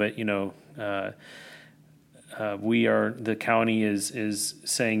yesterday, but the county is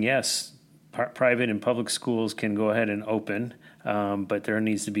saying yes, private and public schools can go ahead and open, but there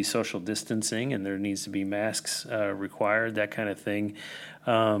needs to be social distancing and there needs to be masks required, that kind of thing.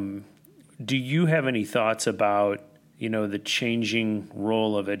 Do you have any thoughts about the changing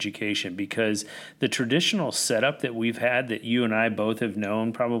role of education? Because the traditional setup that we've had, that you and I both have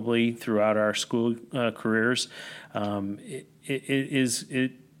known probably throughout our school careers,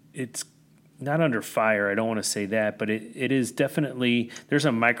 it's not under fire. I don't want to say that, but it is definitely, there's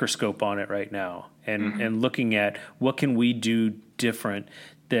a microscope on it right now, and looking at what can we do different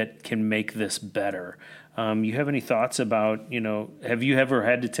that can make this better. You have any thoughts about, have you ever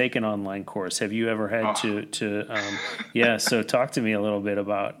had to take an online course? Have you ever had so talk to me a little bit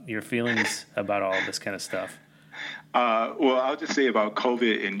about your feelings about all this kind of stuff. Well, I'll just say about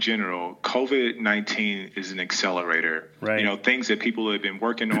COVID in general, COVID-19 is an accelerator. Right. Things that people have been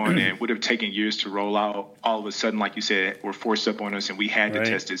working on and would have taken years to roll out, all of a sudden, like you said, were forced up on us and we had to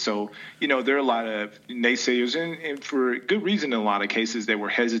test it. So, there are a lot of naysayers and for good reason in a lot of cases that were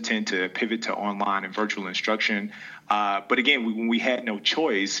hesitant to pivot to online and virtual instruction. But again, when we had no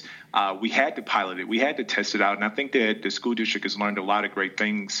choice, we had to pilot it. We had to test it out. And I think that the school district has learned a lot of great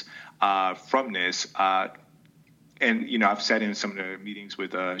things from this. And, I've sat in some of the meetings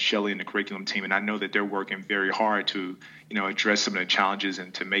with Shelley and the curriculum team, and I know that they're working very hard to, address some of the challenges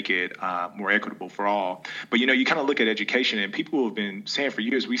and to make it more equitable for all. But, you kind of look at education, and people have been saying for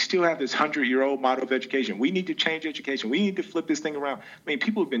years, we still have this 100-year-old model of education. We need to change education. We need to flip this thing around. I mean,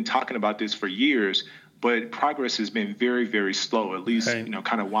 people have been talking about this for years, but progress has been very, very slow, at least,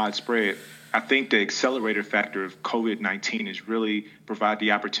 kind of widespread. I think the accelerator factor of COVID-19 is really provide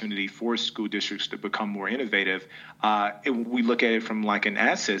the opportunity for school districts to become more innovative. And we look at it from like an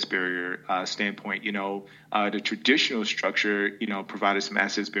access barrier standpoint. The traditional structure, provided some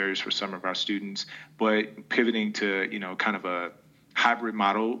access barriers for some of our students, but pivoting to, kind of a hybrid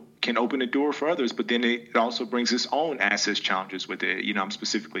model can open the door for others, but then it also brings its own access challenges with it. I'm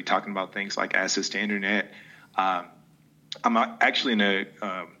specifically talking about things like access to internet. I'm actually in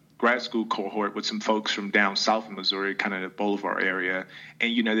a grad school cohort with some folks from down south in Missouri, kind of the Bolivar area.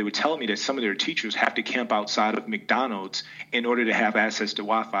 And, they were telling me that some of their teachers have to camp outside of McDonald's in order to have access to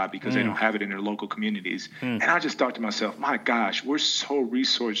Wi-Fi because they don't have it in their local communities. And I just thought to myself, my gosh, we're so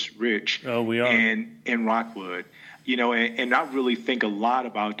resource rich we are. in Rockwood. And I really think a lot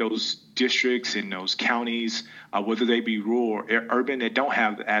about those districts and those counties, whether they be rural or urban, that don't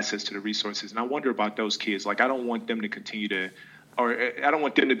have the access to the resources. And I wonder about those kids. Like, I don't want them to continue to, or I don't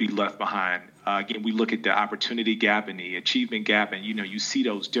want them to be left behind. Again, we look at the opportunity gap and the achievement gap, and, you see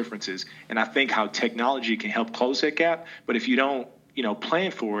those differences. And I think how technology can help close that gap. But if you don't,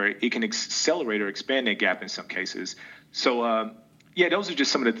 plan for it, it can accelerate or expand that gap in some cases. So, yeah, those are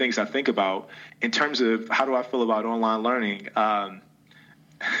just some of the things I think about in terms of how do I feel about online learning.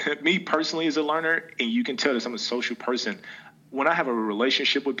 Me personally as a learner, and you can tell that I'm a social person, when I have a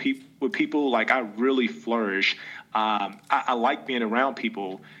relationship with people, like, I really flourish. I like being around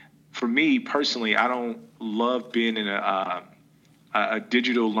people. For me personally, I don't love being in a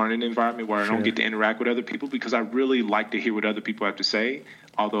digital learning environment where I don't get to interact with other people, because I really like to hear what other people have to say,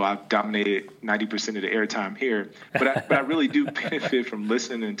 although I've dominated 90% of the airtime here. But I really do benefit from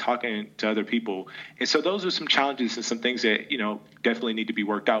listening and talking to other people. And so those are some challenges and some things that, definitely need to be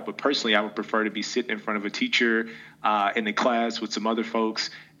worked out. But personally, I would prefer to be sitting in front of a teacher in the class with some other folks,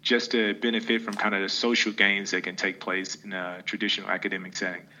 just to benefit from kind of the social gains that can take place in a traditional academic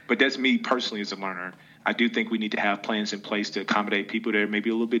setting. But that's me personally as a learner. I do think we need to have plans in place to accommodate people that are maybe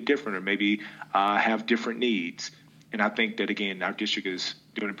a little bit different or maybe have different needs. And I think that, again, our district is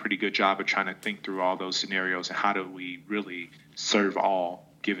doing a pretty good job of trying to think through all those scenarios and how do we really serve all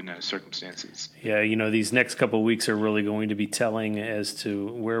given the circumstances. Yeah, these next couple of weeks are really going to be telling as to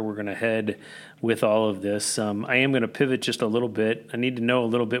where we're going to head with all of this. I am going to pivot just a little bit. I need to know a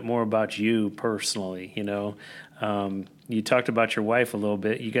little bit more about you personally. You talked about your wife a little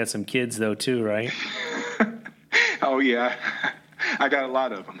bit. You got some kids, though, too, right? Oh, yeah. I got a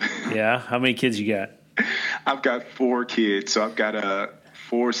lot of them. Yeah? How many kids you got? I've got 4 kids, so I've got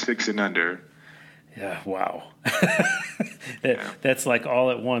 4, 6, and under. Yeah, wow. That's like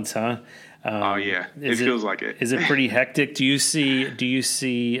all at once, huh? Oh yeah, it feels like it. Is it pretty hectic? Do you see?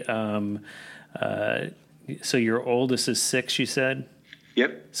 So your oldest is 6, you said?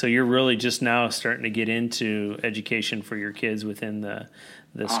 Yep. So you're really just now starting to get into education for your kids within the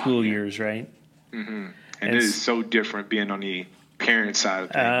school years, right? Mm-hmm. And it is so different being on the parent side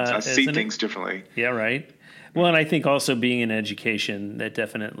of things. I see things differently. Yeah, right. Well, and I think also being in education, that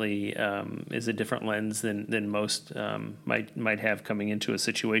definitely is a different lens than most might have coming into a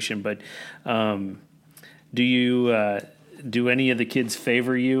situation. But do any of the kids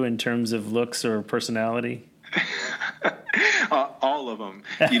favor you in terms of looks or personality? All of them.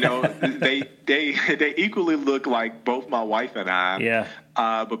 They equally look like both my wife and I. Yeah.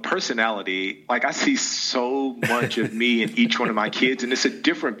 But personality, like, I see so much of me in each one of my kids, and it's a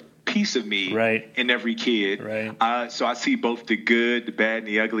different piece of me in every kid. Right. So I see both the good, the bad, and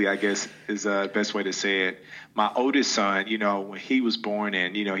the ugly, I guess is the best way to say it. My oldest son, when he was born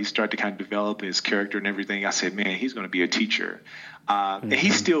and, he started to kind of develop his character and everything, I said, man, he's going to be a teacher. And he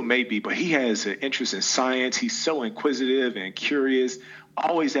still may be, but he has an interest in science. He's so inquisitive and curious,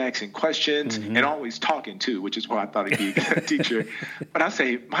 always asking questions and always talking too, which is why I thought he'd be a good teacher. But I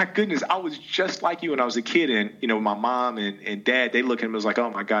say, my goodness, I was just like you when I was a kid. And, my mom and dad, they look at him as like, oh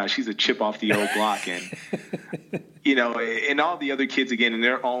my gosh, he's a chip off the old block. And, and all the other kids, again, in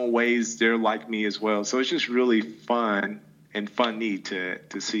their own ways, they're like me as well. So it's just really fun and neat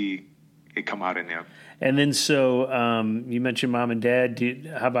to see it come out in them. And then, so you mentioned mom and dad.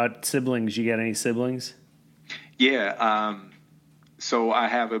 How about siblings? You got any siblings? Yeah. So I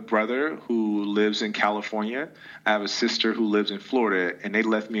have a brother who lives in California. I have a sister who lives in Florida, and they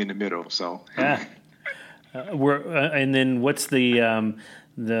left me in the middle. So. Yeah. And then what's who's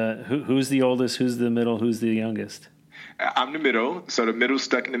the oldest? Who's the middle? Who's the youngest? I'm the middle, so the middle's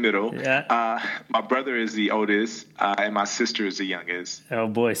stuck in the middle. Yeah. My brother is the oldest, and my sister is the youngest. Oh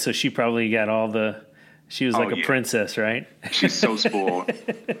boy, so she probably got all the. She was like a princess, right? She's so spoiled.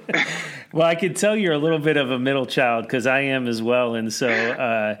 Well, I could tell you're a little bit of a middle child because I am as well, and so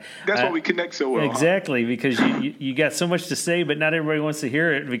that's why we connect so well. Exactly, because you got so much to say, but not everybody wants to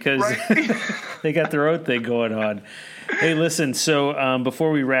hear it because they got their own thing going on. Hey, listen. So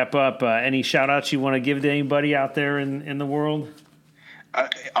before we wrap up, any shout outs you want to give to anybody out there in the world? I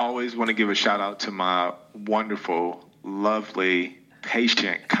always want to give a shout out to my wonderful, lovely,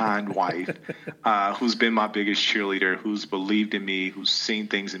 patient, kind wife, who's been my biggest cheerleader, who's believed in me, who's seen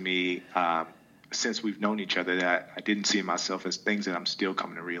things in me since we've known each other that I didn't see in myself as things that I'm still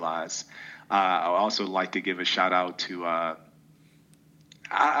coming to realize. I also like to give a shout out to, I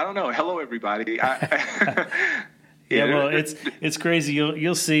I don't know. Hello, everybody. Yeah, well, it's crazy.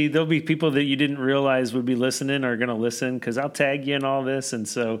 You'll see there'll be people that you didn't realize would be listening are going to listen because I'll tag you in all this, and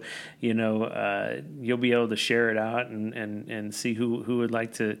so you'll be able to share it out and see who would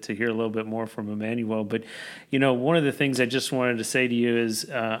like to hear a little bit more from Emmanuel. But one of the things I just wanted to say to you is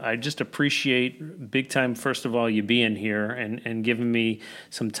I just appreciate big time, first of all, you being here and giving me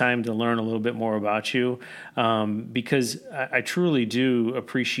some time to learn a little bit more about you, because I truly do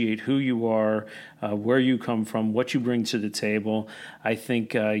appreciate who you are, where you come from, what you bring to the table. I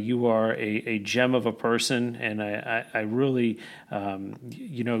think you are a gem of a person, and I really,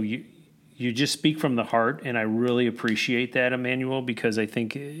 you just speak from the heart, and I really appreciate that, Emmanuel, because I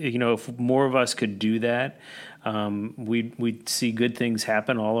think, if more of us could do that, we'd see good things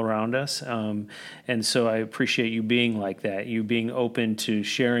happen all around us. And so I appreciate you being like that, you being open to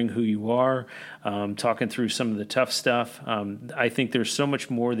sharing who you are, talking through some of the tough stuff. I think there's so much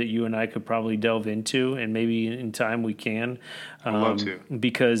more that you and I could probably delve into, and maybe in time we can. I'd love to.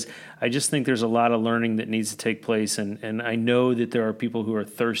 Because I just think there's a lot of learning that needs to take place, and I know that there are people who are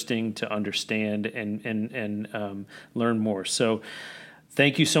thirsting to understand and learn more. So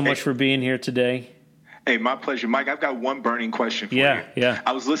thank you so much for being here today. Hey, my pleasure. Mike, I've got one burning question for you. Yeah.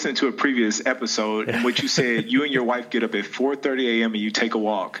 I was listening to a previous episode in which you said you and your wife get up at 4:30 a.m. and you take a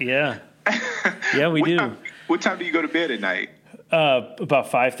walk. Yeah. Yeah, we do. What time do you go to bed at night?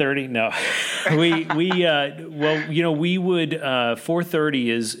 About 5:30. No, we would 4:30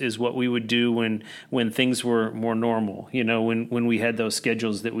 is what we would do when things were more normal. When we had those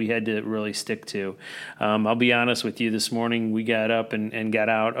schedules that we had to really stick to. I'll be honest with you. This morning we got up and got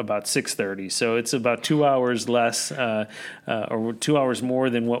out about 6:30. So it's about 2 hours less, or 2 hours more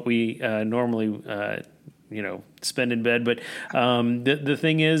than what we normally spend in bed. But the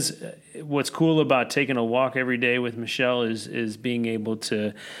thing is, what's cool about taking a walk every day with Michelle is being able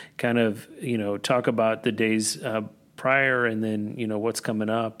to kind of, talk about the days prior and then, what's coming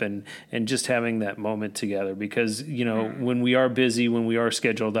up and just having that moment together. Because, when we are busy, when we are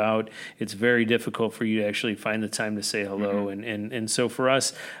scheduled out, it's very difficult for you to actually find the time to say hello. Mm-hmm. And so for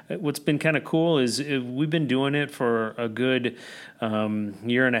us, what's been kind of cool is we've been doing it for a good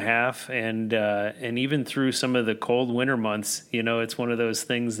year and a half, and even through some of the cold winter months, it's one of those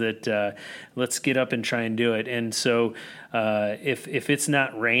things that let's get up and try and do it. And so if it's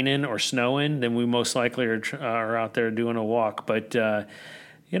not raining or snowing, then we most likely are out there doing a walk. But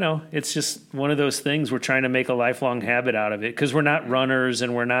it's just one of those things. We're trying to make a lifelong habit out of it because we're not runners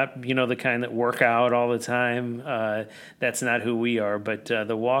and we're not, the kind that work out all the time. That's not who we are. But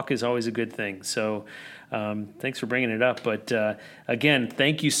the walk is always a good thing. So thanks for bringing it up. But again,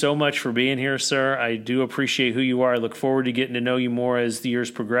 thank you so much for being here, sir. I do appreciate who you are. I look forward to getting to know you more as the years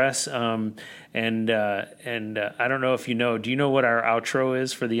progress. And I don't know if do you know what our outro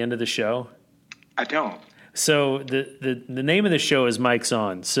is for the end of the show? I don't. So the name of the show is Mike's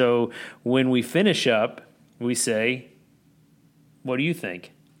On. So when we finish up, we say, what do you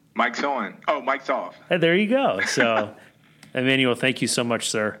think? Mike's on. Oh, Mike's off. There you go. So, Emmanuel, thank you so much,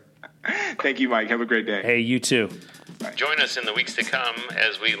 sir. Thank you, Mike. Have a great day. Hey, you too. Bye. Join us in the weeks to come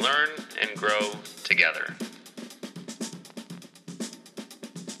as we learn and grow together.